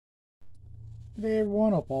Hey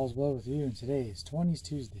everyone, hope all's well with you, and today is 20s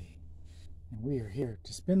Tuesday, and we are here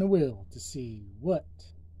to spin the wheel to see what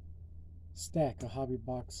stack of Hobby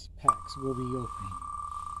Box packs we'll be opening.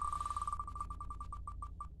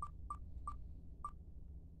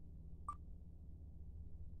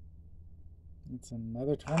 It's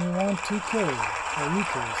another 21 2K, or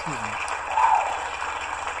UK, excuse me.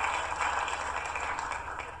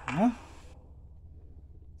 Huh?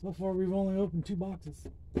 So far we've only opened 2 boxes,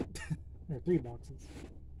 or 3 boxes.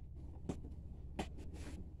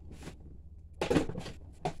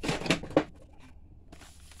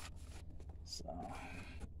 So,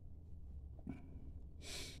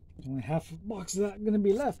 only half of the box is not going to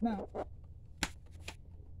be left now.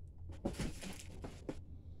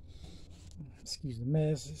 Excuse the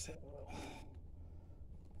mess.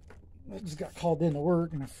 I just got called into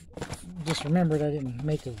work and I just remembered I didn't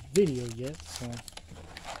make a video yet. So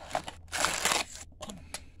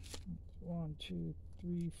 1, 2,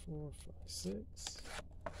 3, 4, 5, 6.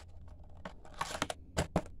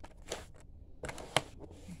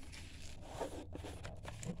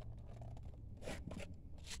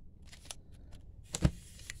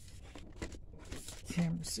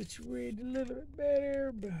 Camera situated a little bit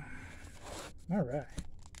better, but all right.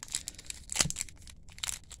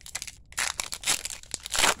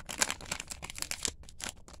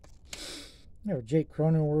 We have Jake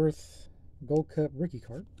Cronenworth Gold Cup rookie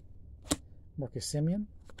card, Marcus Semien,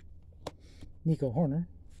 Nico Horner,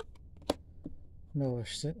 Noah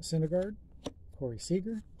Syndergaard, Corey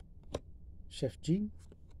Seager, Chef G,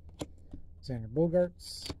 Xander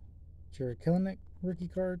Bogaerts, Jared Kelenic rookie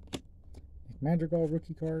card, Nick Madrigal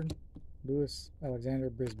rookie card, Lewis Alexander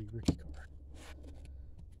Brisbee rookie card.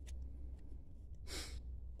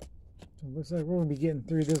 So it looks like we're going to be getting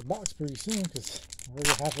through this box pretty soon because we're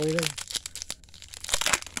halfway there.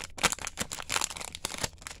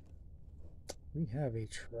 We have a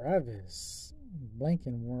Travis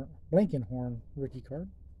Blankenhorn rookie card,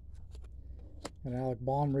 an Alec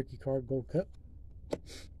Baum rookie card Gold Cup,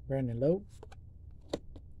 Brandon Lowe,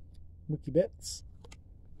 Mookie Betts,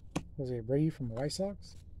 Jose Brady from the White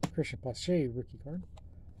Sox, Christian Pache rookie card,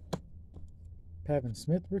 Pavin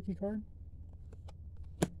Smith rookie card,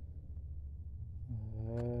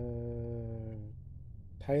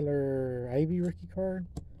 Tyler Ivey rookie card,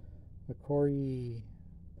 a Corey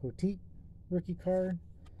Poteet rookie card,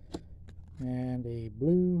 and a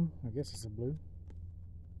blue, I guess it's a blue.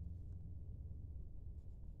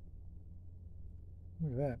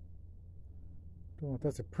 Look at that. Don't know if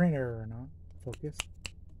that's a print error or not. Focus.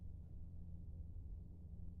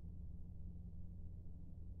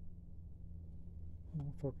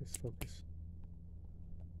 Oh, focus, focus.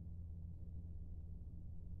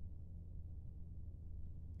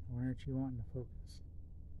 Why aren't you wanting to focus?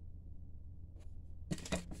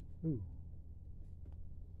 Ooh.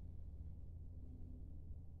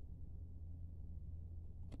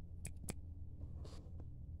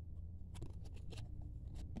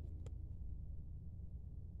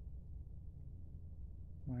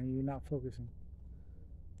 Why are you not focusing?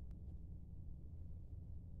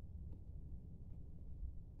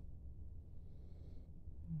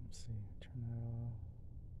 Let's see. Turn that off.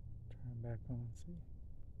 Turn it back on. See.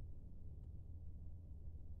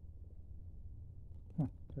 Huh.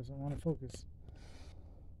 Doesn't want to focus.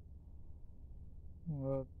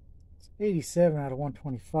 Well, it's 87 out of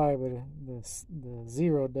 125, but the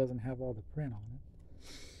 0 doesn't have all the print on it.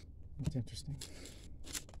 That's interesting.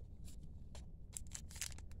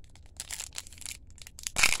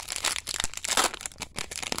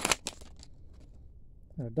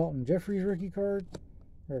 Dalton Jeffries rookie card,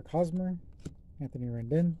 Eric Hosmer, Anthony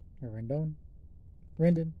Rendon,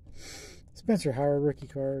 Spencer Howard rookie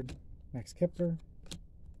card, Max Kepler,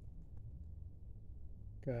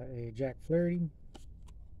 got a Jack Flaherty,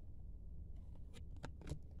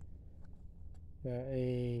 got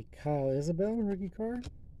a Kyle Isabel rookie card,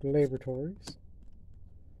 the Laboratories,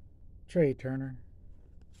 Trey Turner,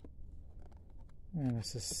 and a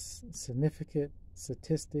significant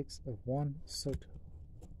statistics of Juan Soto.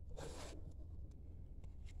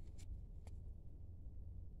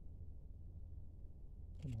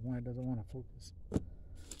 I don't know why it doesn't want to focus.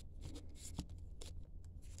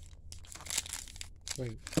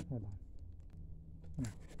 Wait, hold on.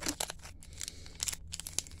 Yeah.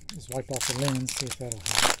 Just wipe off the lens, see if that'll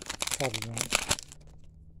help. Probably won't.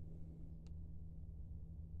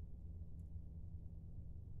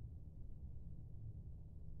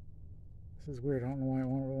 This is weird. I don't know why I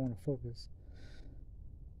don't really want to focus.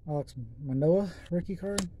 Alex Manoah, rookie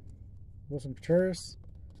card. Wilson Contreras,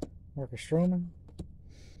 Marcus Stroman,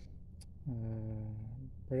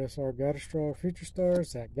 Fred S.R. Gatterstraw Future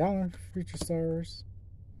Stars, Zach Gallen Future Stars,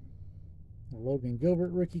 the Logan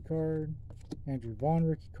Gilbert rookie card, Andrew Vaughn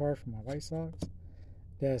rookie card for my White Sox,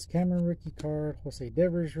 Daz Cameron rookie card, Jose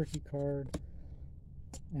Devers rookie card,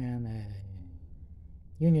 and a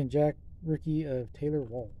Union Jack rookie of Taylor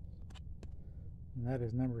Walls. And that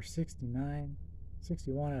is number 69,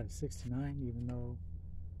 61 out of 69, even though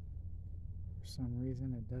for some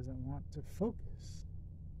reason it doesn't want to focus.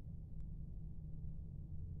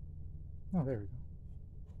 Oh, there we go.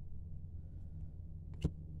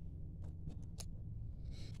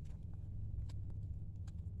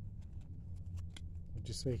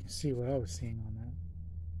 Just so you can see what I was seeing on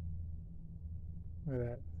that. Look at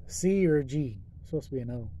that. C or a G? It's supposed to be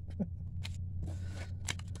an O. Okay.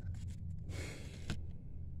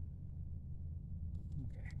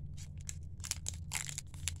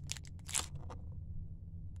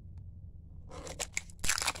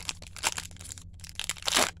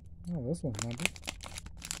 Oh, this one's numbered.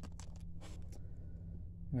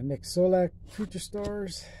 Nick Solak Future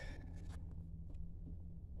Stars.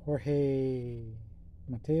 Jorge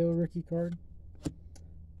Mateo rookie card.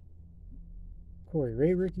 Corey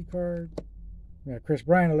Ray rookie card. We got Chris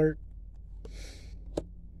Bryant alert.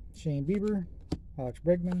 Shane Bieber. Alex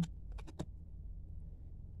Bregman.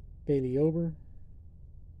 Bailey Ober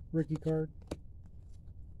rookie card.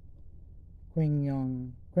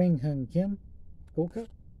 Kwang Hyun Kim Gold Cup.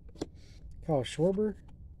 Kyle Schwarber.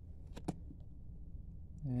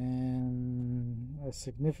 And a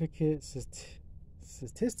significant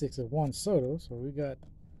statistics of Juan Soto. So we got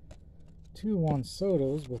 2 Juan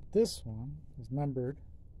Sotos, but this one is numbered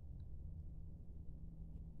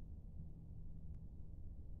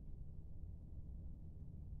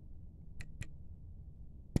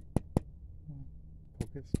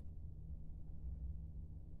focus.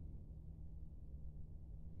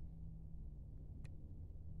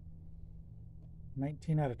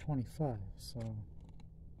 $19 out of 25. So I'm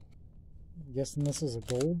guessing this is a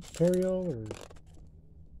gold Perio, or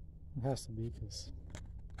it has to be, because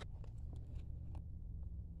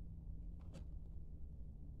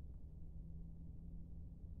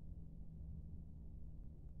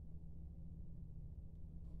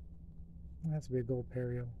it has to be a gold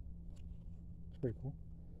Perio. It's pretty cool.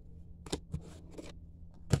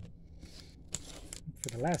 For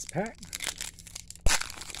the last pack,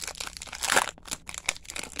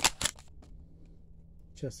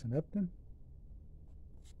 Justin Upton.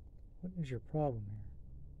 What is your problem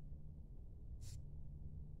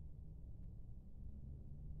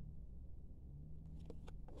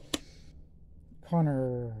here?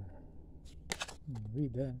 Connor,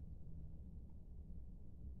 read that.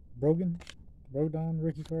 Rodon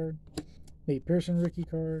rookie card. Nate Pearson rookie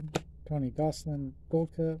card. Tony Gonsolin Gold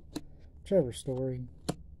Cup. Trevor Story.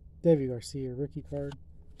 Deivi Garcia rookie card.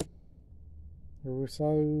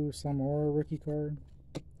 Rosario Samora rookie card.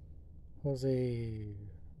 Jose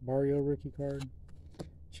Barrio rookie card.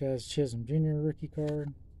 Chaz Chisholm Jr. rookie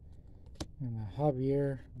card. And a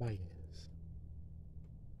Javier Baez.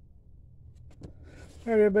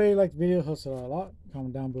 Alright, everybody, like the video, helps out a lot.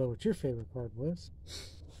 Comment down below what your favorite card was.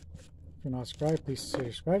 If you're not subscribed, please consider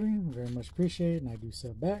subscribing. Very much appreciated, and I do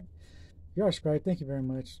sub back. If you are subscribed, thank you very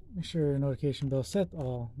much. Make sure your notification bell set to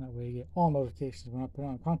all. That way you get all notifications when I put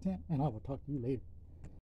on content, and I will talk to you later.